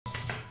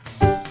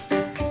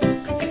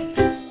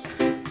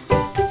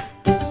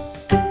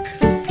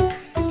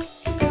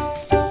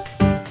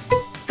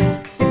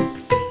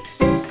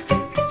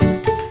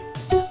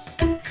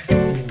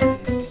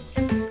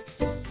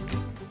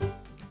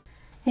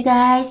Hey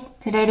guys,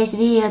 today this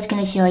video is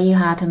going to show you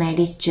how to make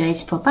this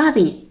dress for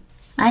Barbies.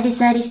 I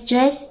designed this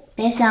dress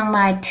based on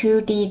my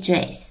 2D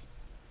dress.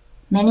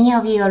 Many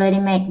of you already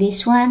make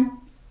this one,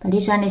 but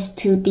this one is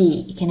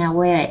 2D, you cannot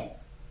wear it.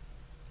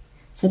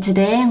 So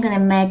today I'm going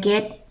to make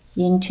it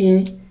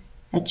into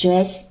a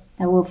dress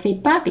that will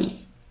fit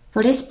Barbies.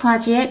 For this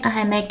project, I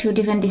have made two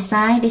different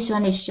designs. This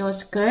one is short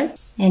skirt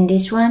and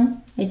this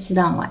one is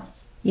long one.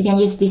 You can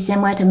use the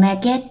same way to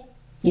make it,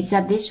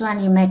 except this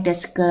one you make the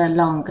skirt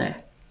longer.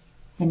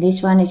 And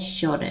this one is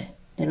shorter.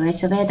 The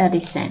rest of it are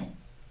the same.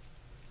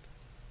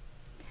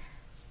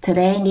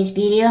 Today in this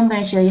video, I'm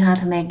going to show you how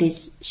to make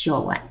this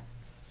short one.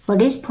 For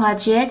this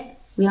project,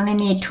 we only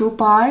need 2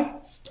 bars.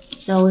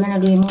 So we're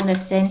going to remove the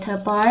center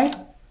bar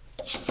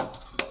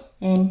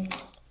and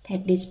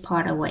take this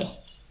part away.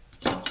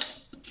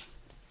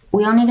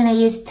 We're only going to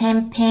use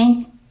 10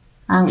 pins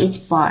on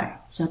each bar.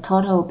 So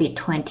total will be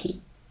 20.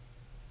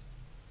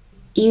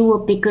 It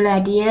would be a good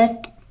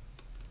idea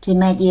to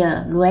make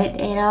your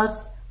red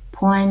arrows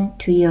point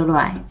to your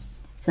right.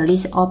 So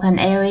this open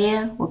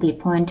area will be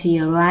point to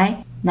your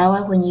right. That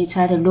way when you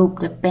try to loop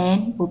the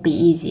band will be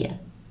easier.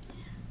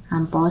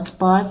 And both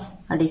parts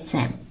are the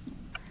same.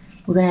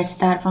 We're going to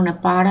start from the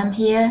bottom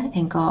here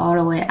and go all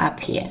the way up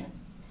here.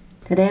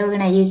 Today we're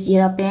going to use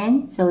yellow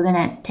band. So we're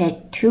going to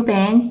take 2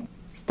 bands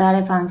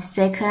starting from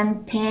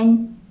second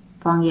pin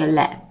from your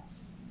left.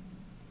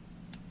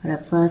 For the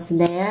first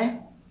layer,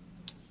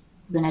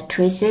 we're going to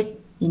twist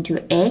it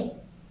into 8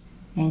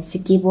 and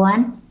skip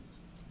 1.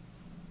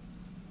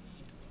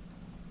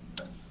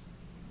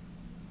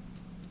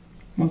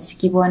 And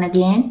skip 1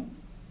 again.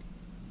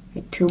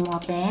 Get 2 more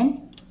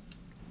bands.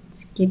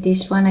 Skip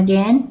this one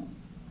again.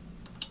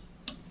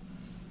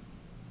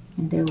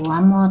 And do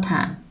 1 more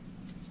time.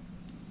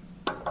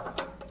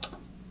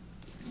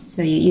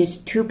 So you use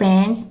 2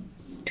 bands,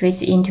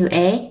 twist into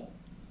 8.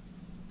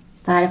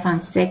 Start from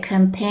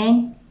second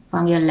pin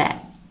from your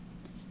left.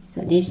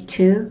 So these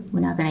 2 we're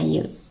not going to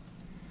use.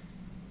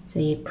 So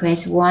you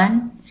press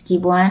 1,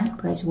 skip 1,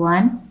 press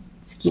 1,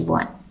 skip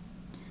 1.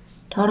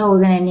 Total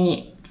we're going to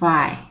need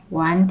 5.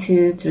 1,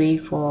 2, 3,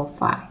 4,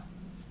 5.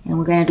 And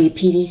we're going to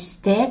repeat this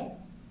step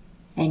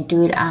and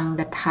do it on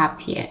the top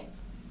here.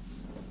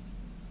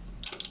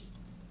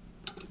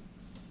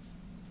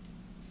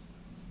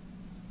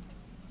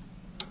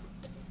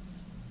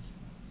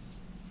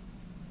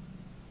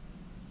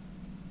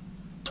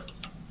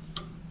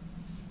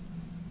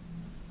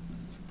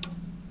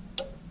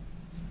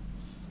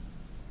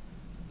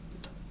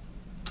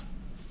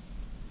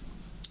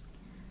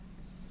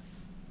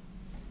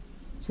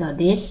 So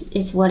this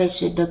is what it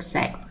should look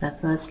like. For the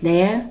first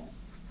layer,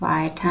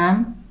 5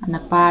 times on the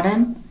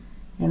bottom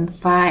and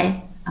 5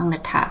 on the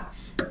top.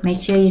 Make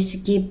sure you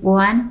skip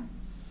 1.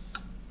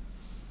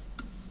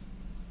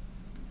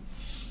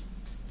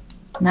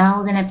 Now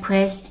we're going to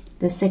press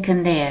the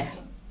second layer.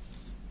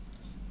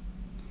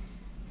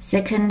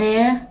 Second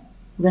layer,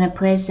 we're going to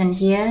press in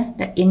here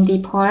the empty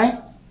part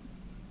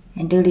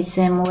and do the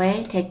same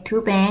way. Take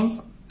 2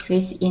 bands,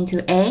 twist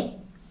into 8.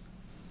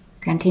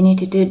 Continue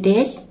to do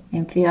this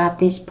and fill up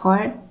this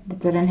part that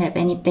doesn't have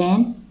any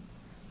band.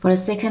 For the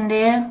second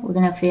layer, we're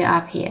going to fill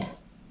up here.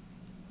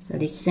 So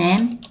the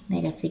same,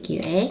 make a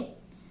figure 8,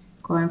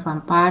 going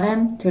from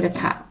bottom to the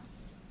top.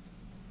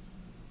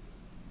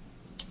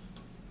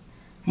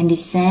 And the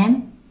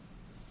same,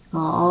 go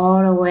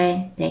all the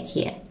way back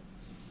here.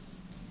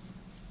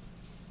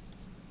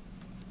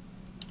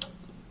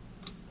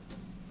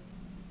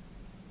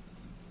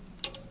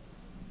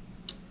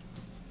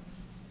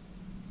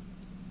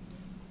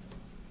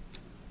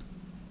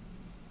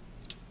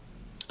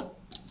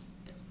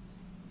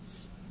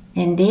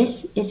 And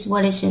this is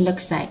what it should look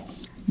like.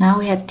 Now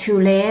we have 2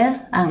 layers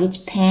on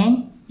each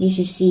pan. You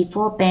should see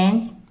 4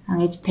 bands on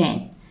each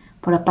pan.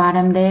 For the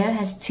bottom layer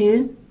has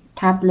 2,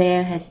 top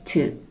layer has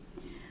 2.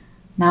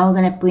 Now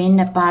we're going to bring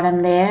the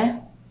bottom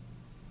layer,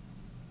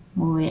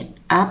 move it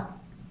up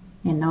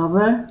and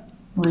over,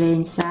 move it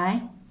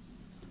inside.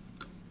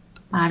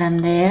 Bottom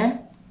layer,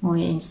 move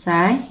it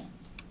inside.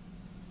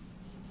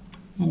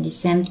 And the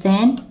same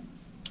thing.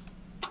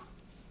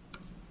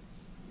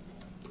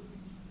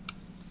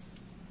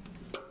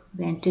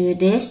 Then do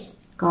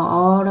this, go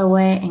all the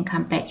way and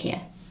come back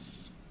here.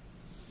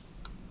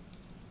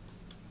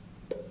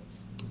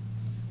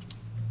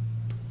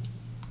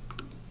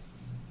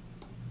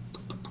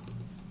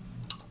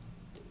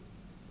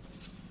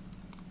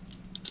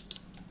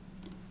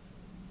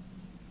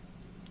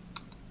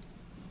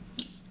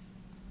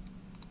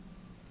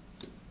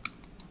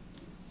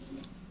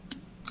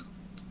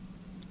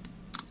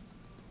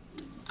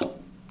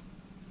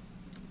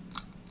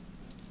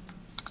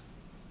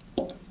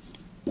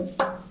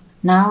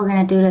 Now we're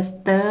going to do the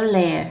third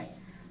layer.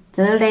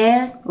 Third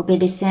layer will be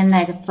the same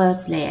like the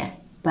first layer,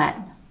 but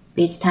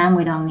this time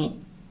we don't need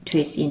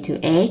twist into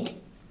 8.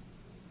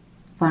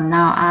 From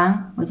now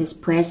on, we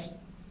just press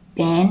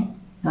band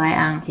right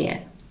on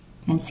here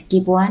and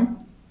skip 1.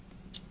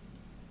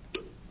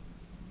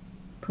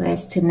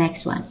 Press to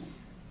next one.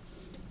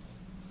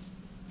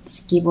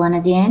 Skip 1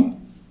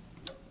 again.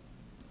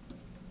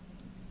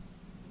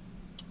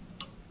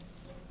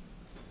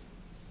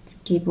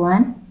 skip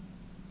one,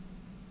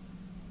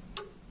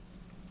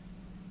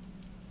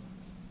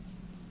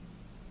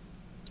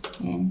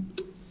 and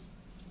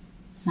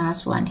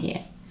last one here.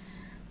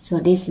 So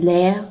this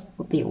layer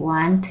will be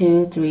 1,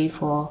 2, 3,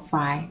 4,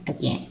 5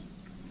 again,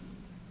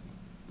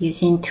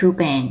 using 2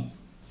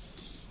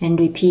 bands, and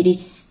repeat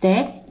this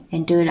step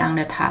and do it on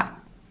the top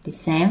the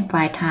same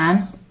 5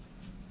 times.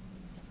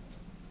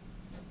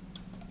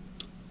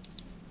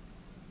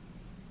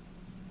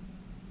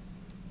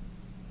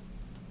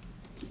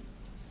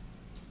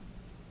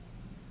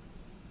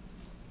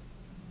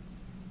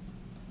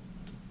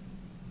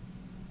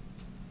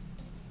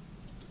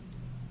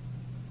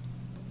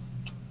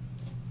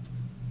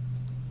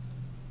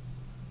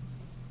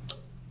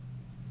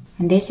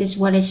 And this is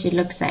what it should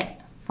look like.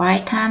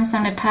 5 times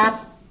on the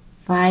top,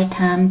 5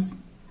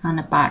 times on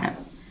the bottom.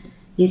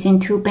 Using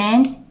 2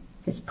 bands,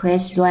 just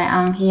press right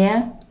on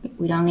here.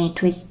 We don't need to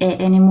twist it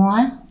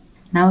anymore.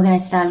 Now we're going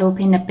to start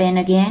looping the band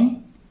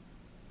again.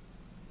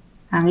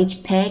 On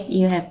each peg,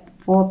 you have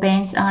 4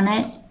 bands on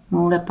it.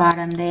 Move the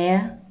bottom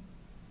there.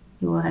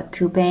 You will have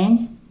 2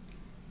 bands.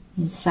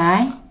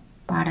 Inside,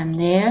 bottom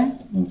there,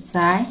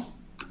 inside.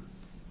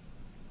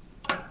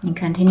 And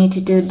continue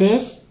to do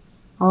this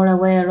all the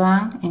way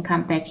around and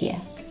come back here.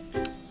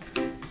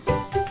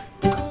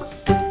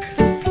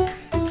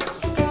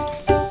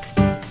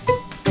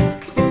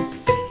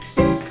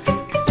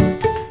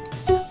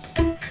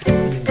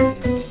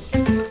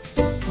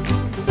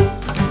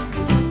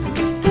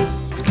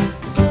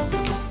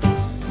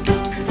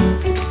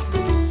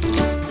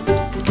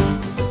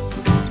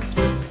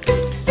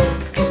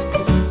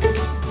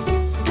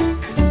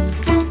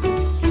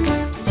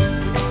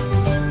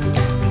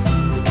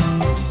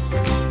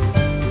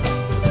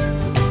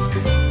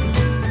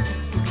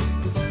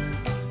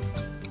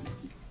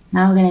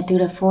 Now we're going to do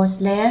the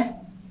 4th layer.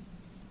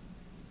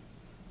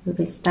 We'll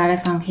be started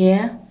from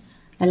here.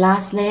 The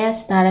last layer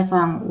started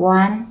from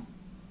 1,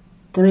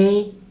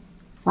 3,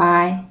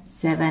 5,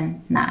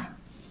 7, 9.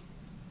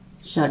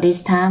 So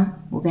this time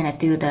we're going to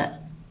do the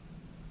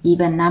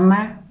even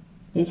number.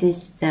 This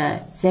is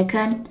the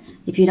second,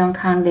 if you don't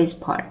count this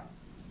part.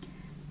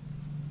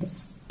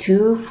 It's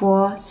 2,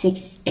 4,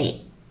 6,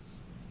 8.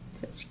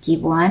 So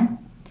skip 1,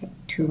 take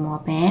 2 more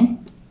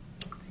bands.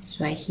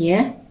 It's right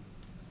here.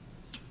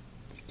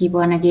 Skip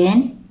 1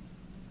 again,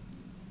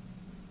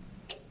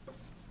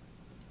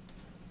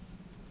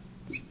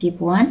 skip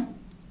 1,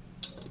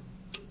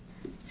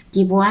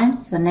 skip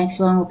 1, so next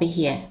one will be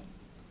here.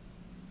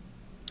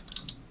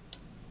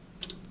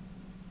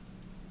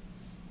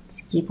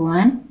 Skip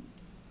 1,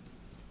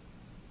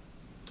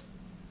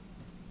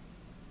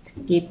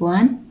 skip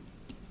 1,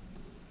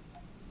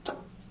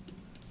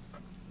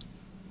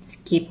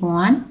 skip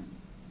 1,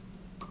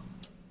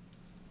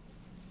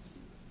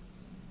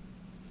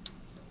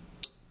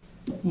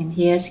 and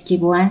here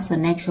skip 1, so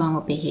next one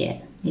will be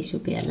here. This will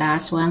be the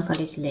last one for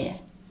this layer.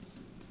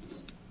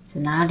 So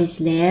now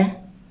this layer,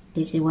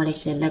 this is what it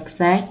should look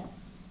like.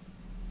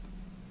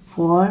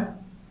 4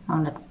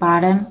 on the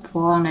bottom,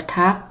 4 on the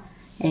top,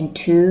 and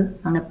 2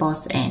 on the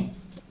both end.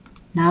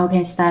 Now we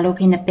can start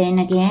looping the band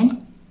again.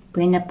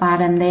 Bring the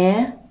bottom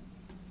layer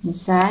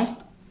inside,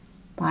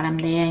 bottom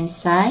layer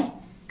inside.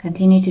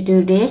 Continue to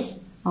do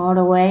this all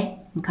the way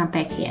and come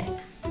back here.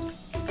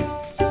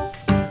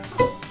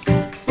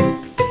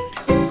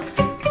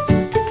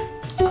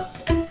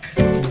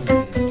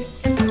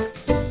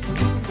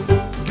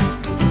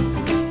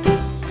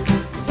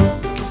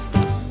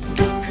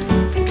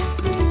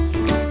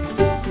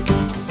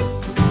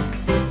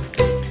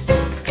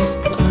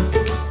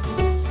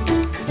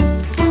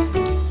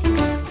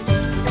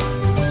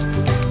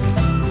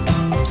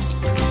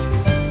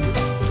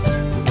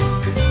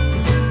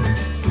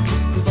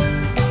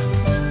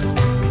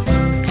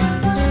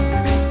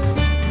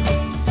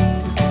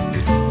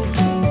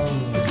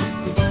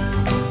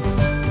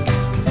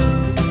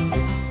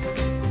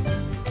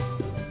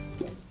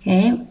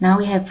 Okay, now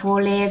we have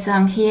 4 layers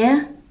on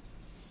here.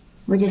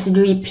 We just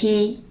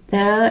repeat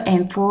 3rd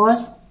and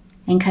 4th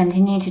and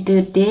continue to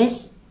do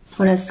this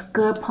for the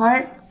skirt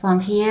part from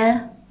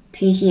here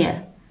to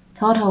here.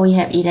 Total we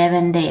have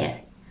 11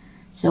 layers.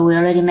 So we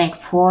already make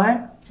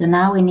 4. So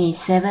now we need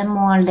 7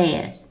 more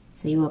layers.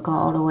 So you will go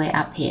all the way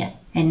up here.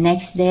 And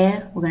next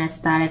layer, we're going to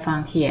start it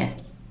from here.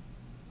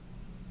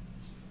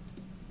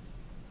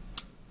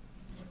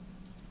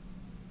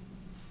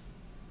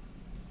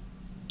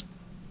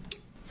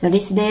 So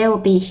this layer will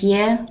be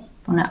here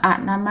from the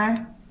odd number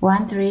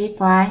 1, 3,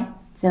 5,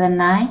 7,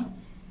 9.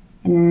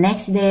 And the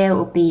next layer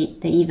will be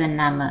the even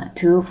number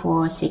 2,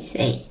 4, 6,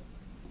 8.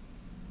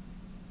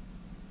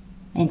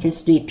 And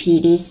just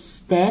repeat this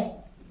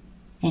step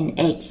and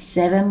add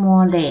 7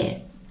 more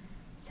layers.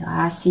 So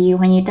I'll see you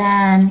when you're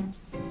done.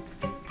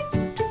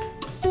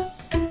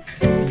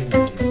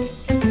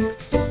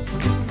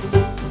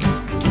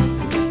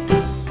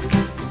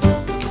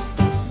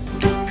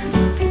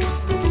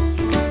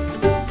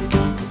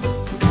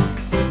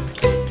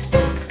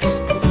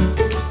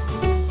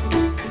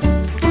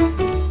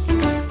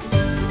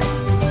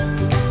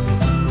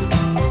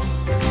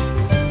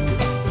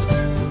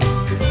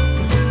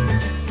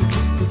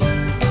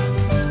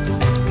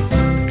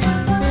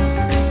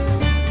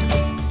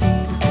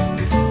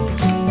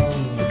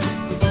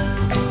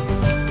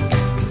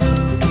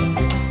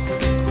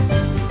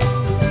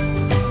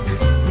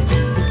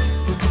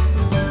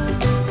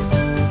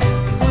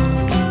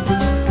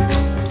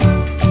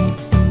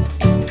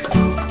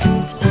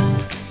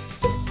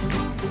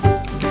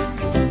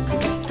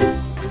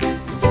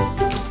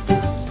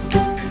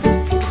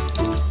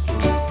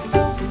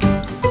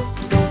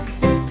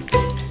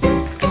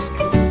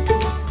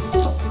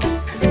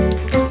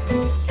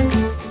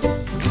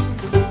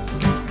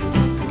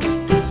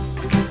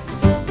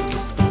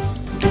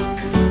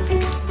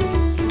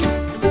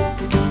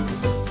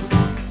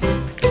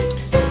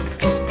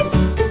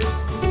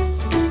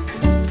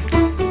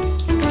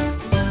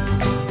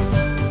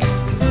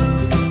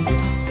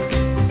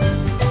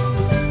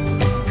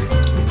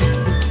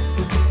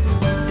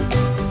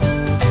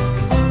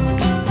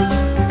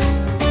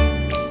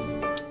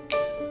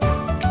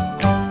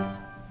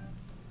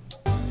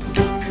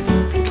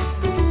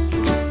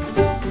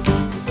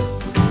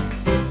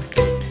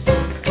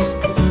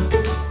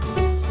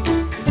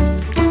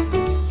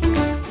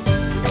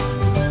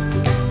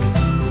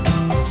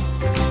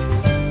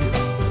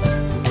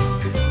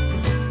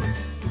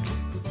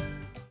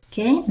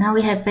 Okay, now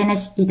we have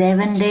finished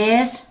 11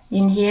 layers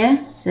in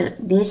here. So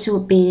this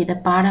will be the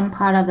bottom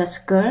part of the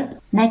skirt.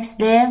 Next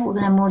layer, we're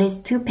gonna move these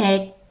 2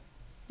 pegs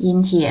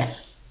in here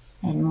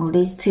and move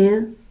these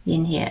 2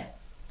 in here.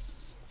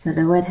 So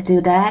the way to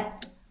do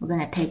that, we're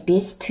gonna take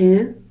these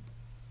 2,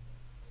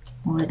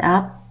 move it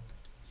up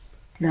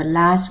to the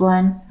last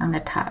one on the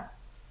top.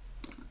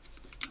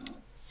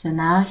 So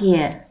now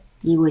here,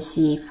 you will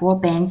see 4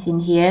 bands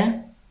in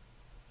here.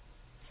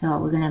 So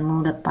we're gonna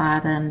move the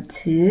bottom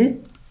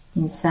 2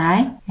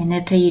 inside, and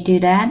after you do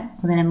that,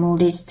 we're gonna move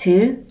these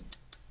 2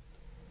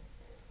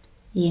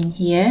 in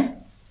here.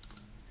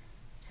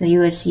 So you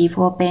will see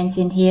 4 bands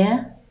in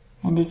here,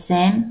 and the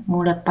same,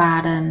 move the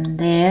bottom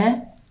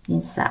there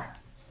inside.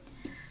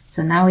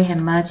 So now we have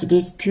merged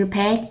these 2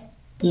 pegs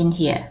in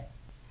here,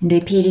 and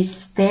repeat this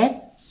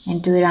step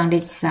and do it on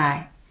this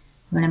side.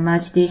 We're gonna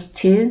merge these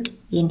 2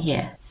 in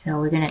here. So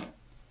we're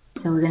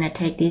gonna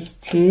take these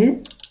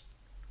 2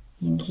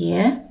 in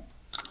here.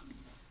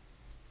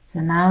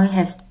 So now it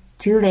has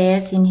 2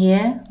 layers in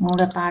here. Move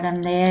the bottom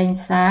layer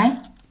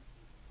inside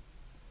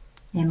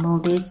and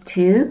move these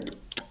 2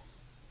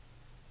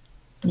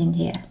 in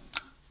here.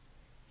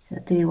 So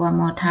do it one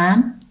more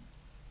time.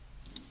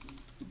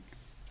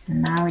 So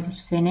now we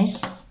just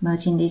finished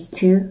merging these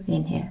 2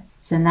 in here.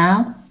 So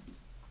now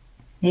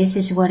this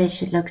is what it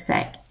should look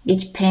like.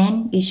 Each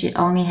pen, you should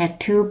only have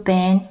 2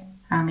 bands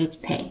on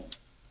each peg.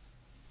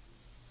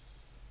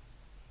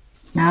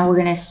 Now we're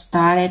gonna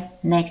start it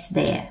next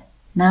layer.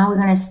 Now we're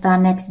gonna start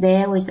next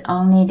layer with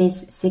only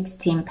this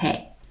 16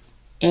 peg.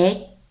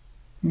 8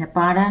 in the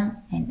bottom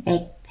and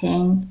 8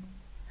 pins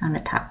on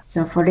the top.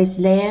 So for this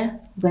layer,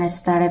 we're gonna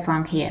start it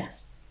from here.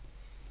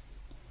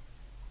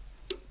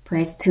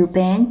 Place 2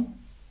 pins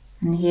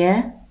in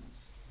here.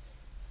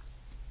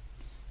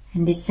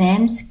 And the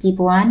same, skip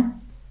 1.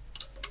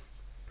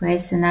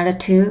 Place another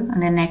 2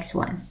 on the next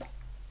one.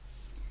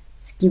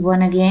 Skip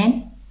 1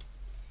 again.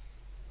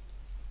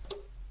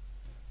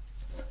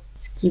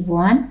 Skip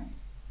 1.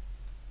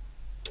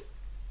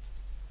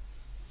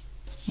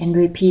 And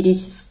repeat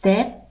this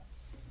step.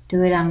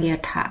 Do it on your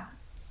top.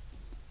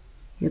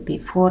 It will be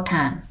 4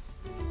 times.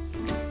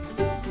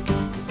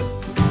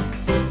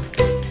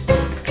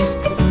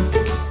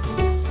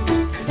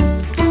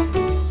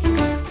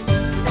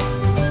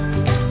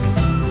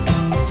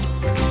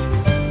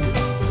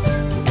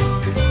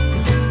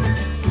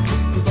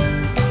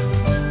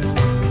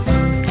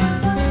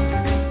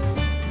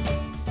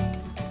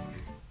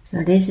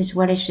 So this is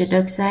what it should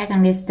look like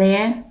on this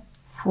layer.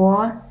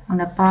 4 on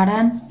the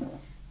bottom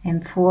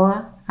and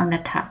 4 on the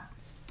top.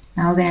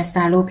 Now we're going to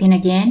start looping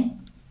again.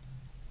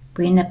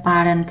 Bring the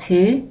bottom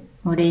 2,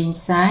 move it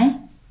inside.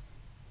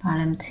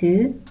 Bottom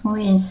 2, move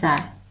it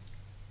inside.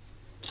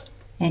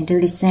 And do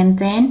the same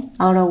thing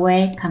all the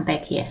way, come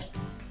back here.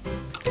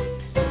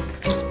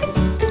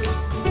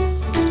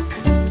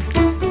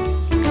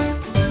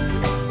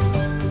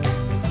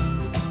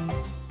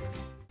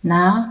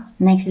 Now,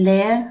 next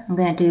layer, I'm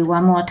going to do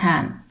one more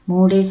time.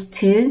 Move these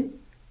 2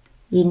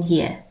 in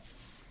here.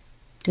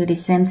 Do the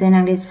same thing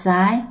on this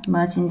side,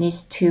 merging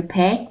these 2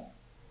 pegs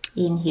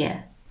in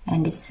here.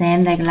 And the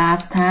same like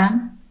last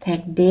time,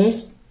 take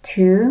this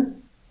 2,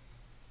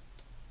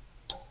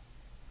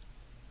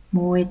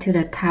 move it to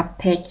the top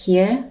peg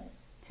here.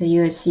 So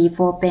you will see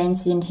 4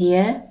 bands in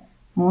here.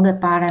 Move the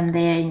bottom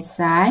layer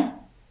inside.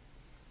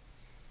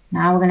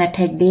 Now we're going to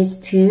take these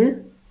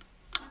 2,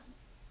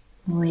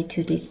 move it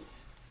to this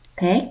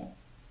peg,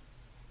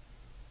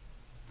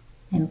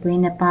 and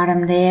bring the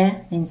bottom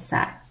layer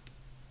inside.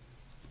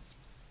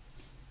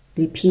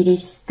 Repeat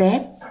this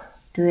step,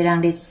 do it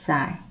on this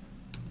side.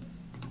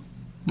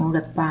 Move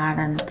the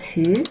bottom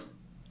 2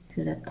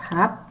 to the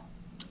top,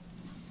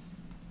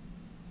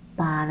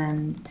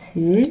 bottom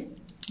 2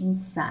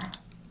 inside.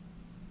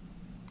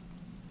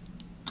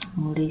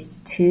 Move these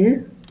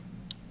 2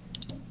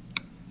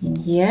 in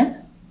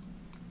here,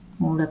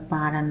 move the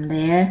bottom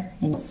layer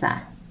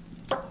inside.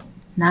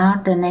 Now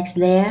the next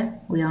layer,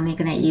 we're only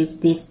gonna use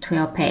these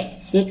 12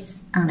 pegs,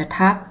 6 on the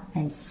top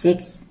and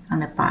 6 on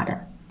the bottom.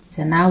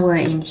 So now we're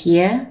in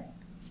here.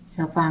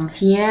 So from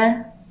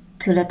here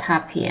to the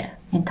top here.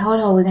 In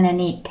total, we're gonna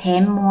need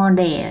 10 more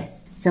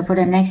layers. So for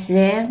the next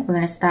layer, we're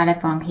gonna start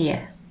it from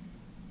here.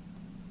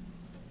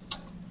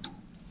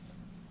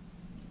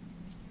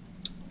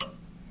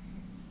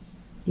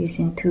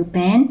 Using 2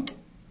 bands.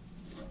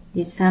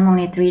 This time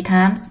only 3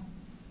 times.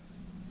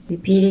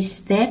 Repeat this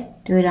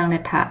step, do it on the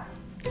top.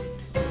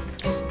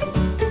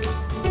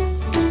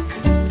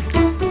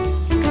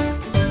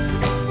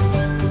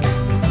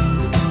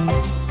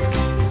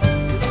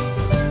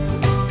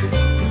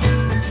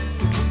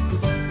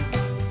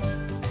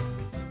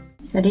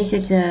 So this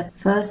is the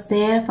first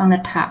layer from the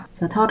top.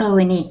 So total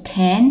we need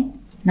 10.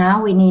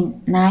 Now we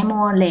need 9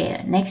 more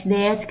layers. Next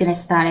layer is gonna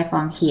start it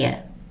from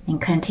here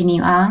and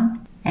continue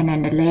on. And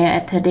then the layer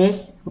after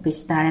this will be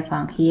started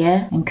from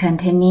here and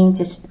continue,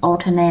 just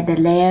alternate the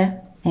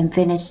layer and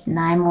finish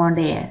 9 more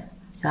layers.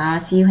 So I'll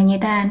see you when you're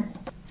done.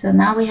 So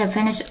now we have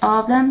finished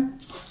all of them.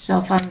 So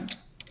from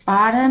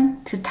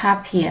bottom to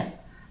top here,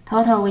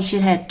 Total we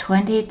should have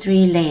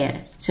 23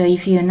 layers. So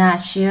if you're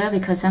not sure,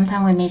 because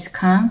sometimes we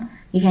miscount,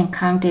 you can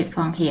count it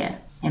from here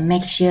and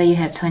make sure you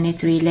have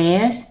 23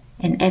 layers.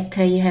 And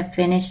after you have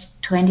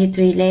finished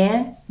 23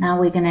 layers, now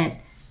we're gonna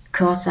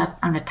close up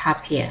on the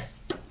top here.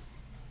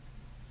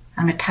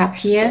 On the top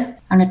here,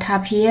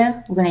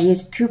 we're gonna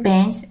use 2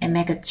 bands and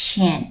make a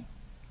chain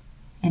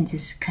and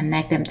just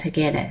connect them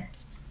together.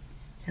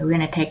 So we're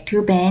gonna take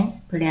 2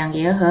 bands, put it on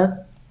your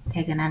hook,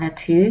 take another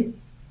 2,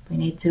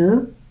 bring it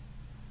through,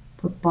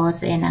 put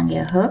both ends on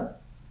your hook,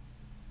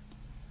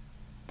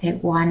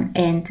 take one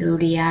end through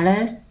the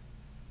others.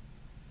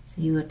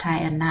 So you will tie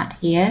a knot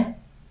here.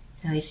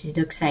 So it should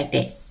look like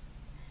this.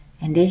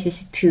 And this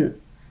is 2.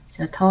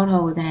 So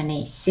total we're gonna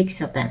need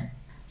 6 of them.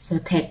 So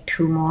take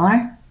 2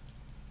 more,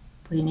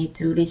 bring it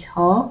through this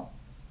hole,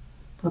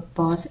 put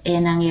both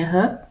ends on your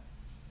hook,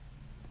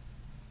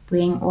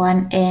 bring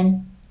one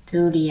end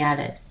through the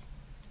others.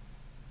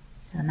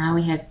 So now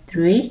we have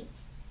 3.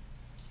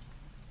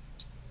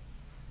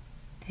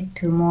 Take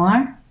 2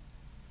 more.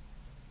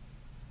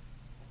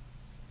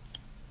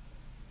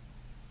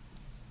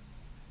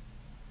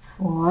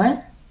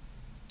 4.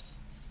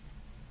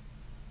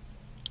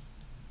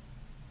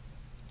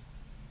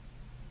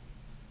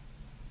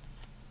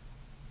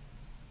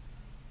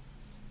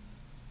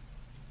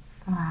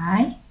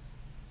 5.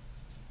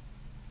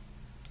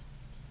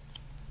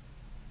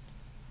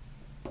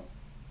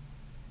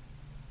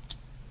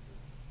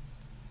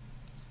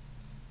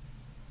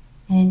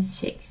 And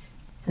 6.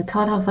 So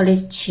total for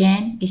this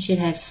chain, it should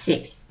have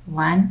 6.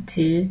 1,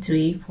 2,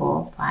 3,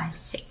 4, 5,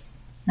 6.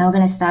 Now we're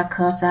going to start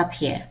cross up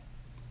here.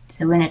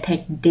 So we're going to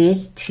take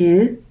this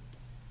 2,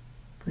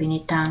 bring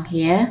it down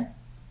here.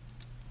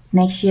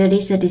 Make sure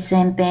these are the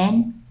same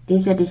band.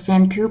 These are the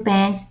same 2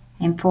 bands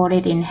and fold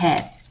it in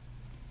half.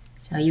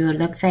 So you will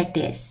look like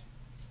this.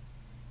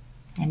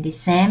 And the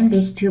same,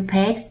 these 2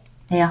 pegs,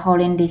 they are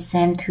holding the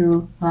same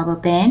 2 rubber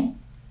band.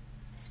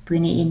 Just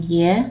bring it in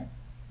here.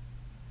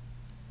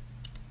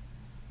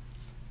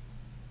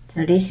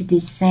 So this is the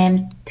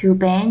same 2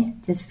 bands,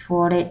 just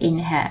fold it in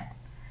half.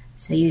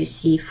 So you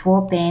see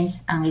 4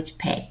 bands on each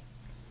peg.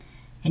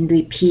 And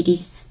repeat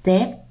this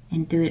step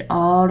and do it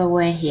all the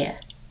way here.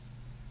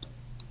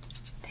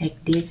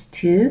 Take this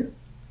 2,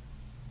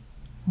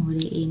 hold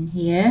it in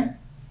here.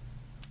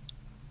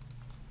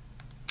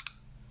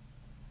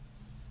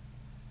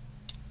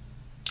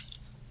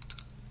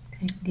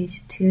 Take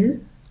this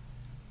 2,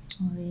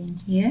 hold it in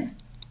here.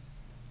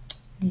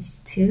 This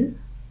 2,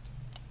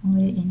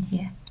 hold it in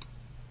here.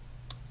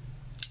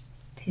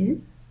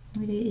 2,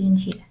 put it in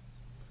here.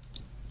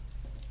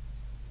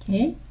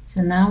 Okay,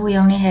 so now we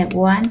only have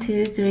 1,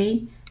 2,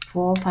 3,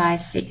 4, 5,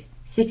 6.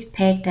 6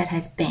 pegs that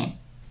has band.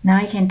 Now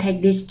you can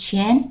take this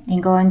chain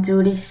and go on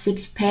through this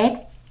 6 peg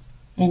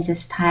and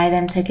just tie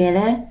them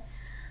together,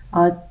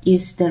 or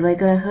use the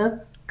regular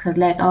hook,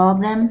 collect all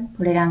of them,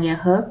 put it on your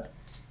hook,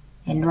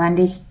 and run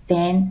this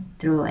band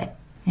through it.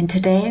 And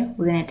today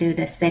we're gonna do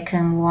the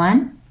second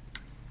one.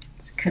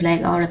 Just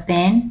collect all the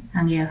band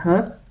on your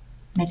hook.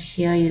 Make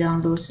sure you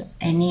don't lose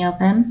any of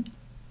them.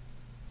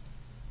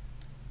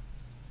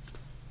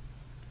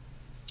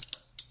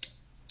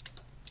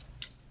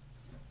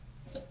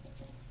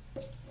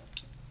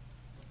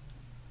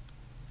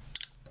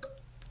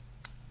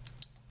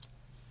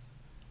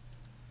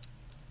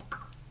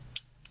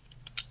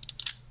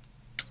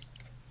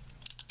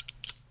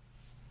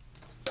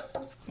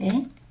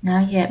 Okay, now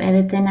you have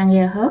everything on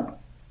your hook.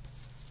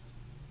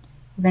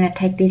 We're gonna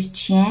take this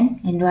chain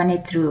and run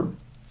it through.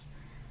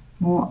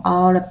 Move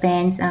all the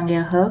bands on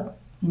your hook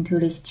into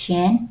this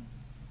chain.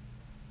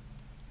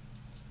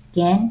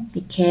 Again,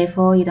 be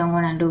careful, you don't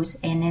want to lose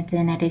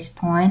anything at this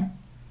point.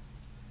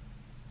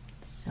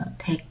 So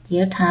take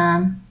your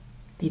time,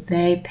 be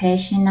very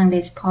patient on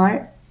this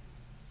part.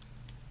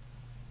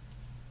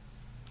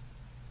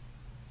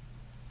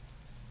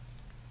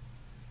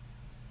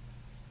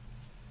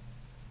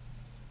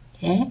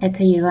 Okay,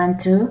 after you run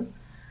through,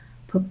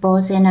 put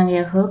both ends on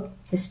your hook,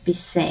 just be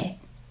safe.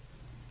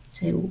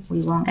 So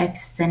we won't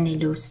accidentally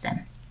lose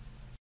them.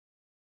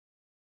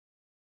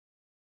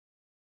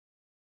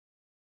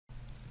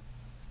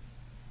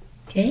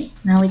 Okay,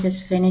 now we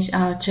just finished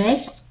our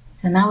dress.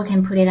 So now we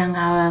can put it on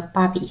our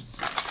Barbies.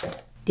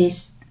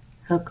 This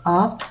hook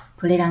off,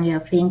 put it on your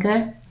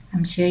finger.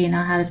 I'm sure you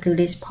know how to do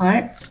this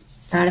part.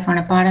 Start from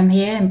the bottom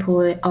here and pull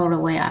it all the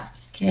way up.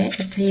 Okay,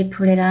 after you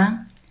put it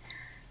on,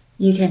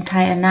 you can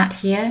tie a knot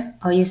here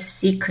or use a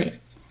secret.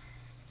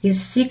 Your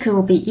secret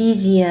will be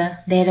easier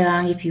later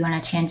on if you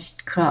want to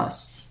change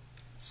clothes.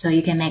 So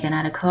you can make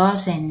another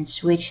clothes and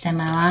switch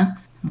them around.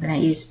 I'm going to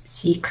use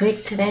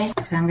secret today.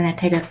 So I'm going to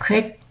take a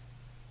crick,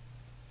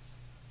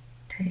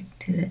 take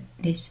to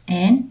this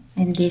end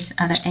and this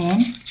other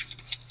end.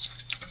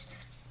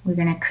 We're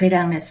going to crick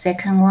on the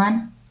second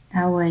one.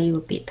 That way it will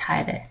be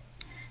tighter.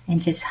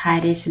 And just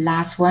hide this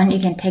last one.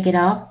 You can take it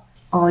off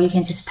or you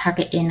can just tuck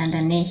it in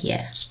underneath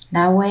here.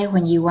 That way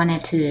when you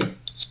wanted to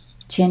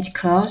change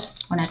clothes,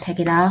 when I take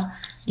it out,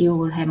 you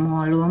will have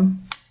more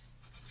room.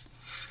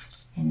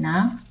 And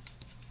now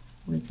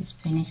we just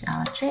finish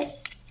our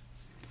dress.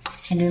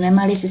 And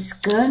remember, this is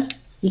skirt.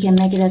 You can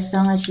make it as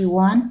long as you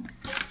want.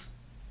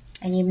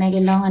 And you make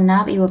it long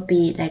enough, it will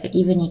be like an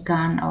evening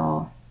gown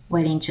or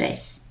wedding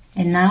dress.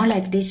 And now,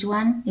 like this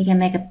one, you can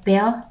make a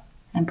belt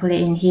and put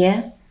it in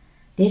here.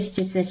 This is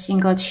just a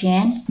single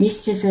chain. This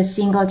is just a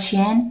single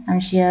chain. I'm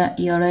sure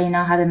you already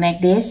know how to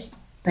make this.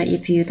 But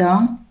if you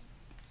don't,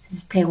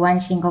 just take one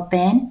single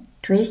band,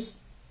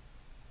 twist,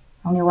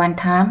 only one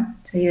time.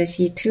 So you'll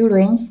see 2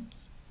 rings.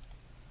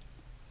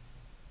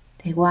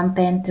 Take one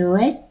band through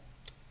it.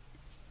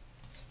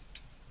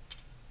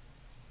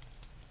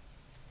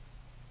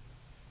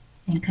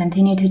 And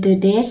continue to do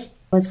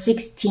this for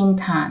 16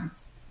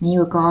 times. Then you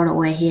will go all the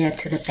way here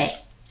to the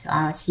back. So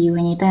I'll see you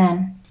when you're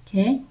done.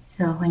 Okay,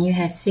 so when you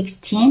have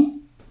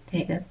 16,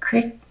 take a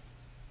quick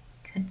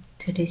cut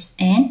to this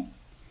end.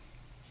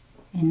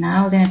 And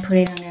now we're going to put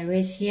it on the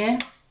wrist here.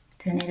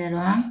 Turn it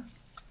around.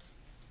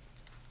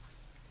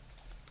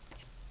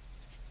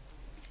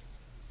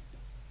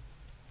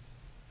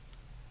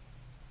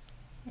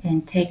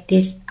 And take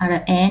this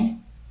other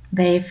end.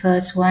 Very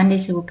first one,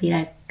 this will be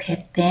like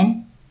cap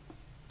band.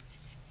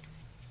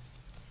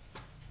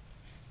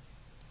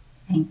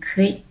 And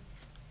create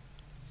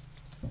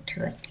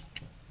to it.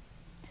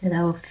 So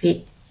that will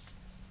fit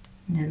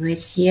the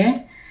wrist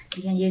here.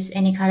 You can use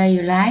any color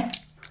you like.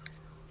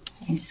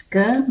 And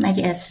skirt, make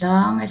it as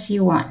long as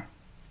you want.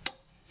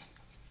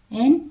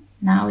 And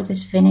now we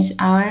just finished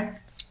our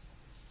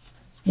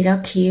little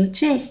cute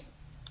dress.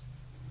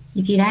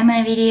 If you like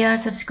my video,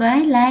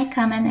 subscribe, like,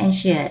 comment, and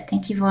share.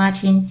 Thank you for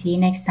watching. See you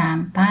next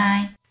time.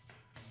 Bye.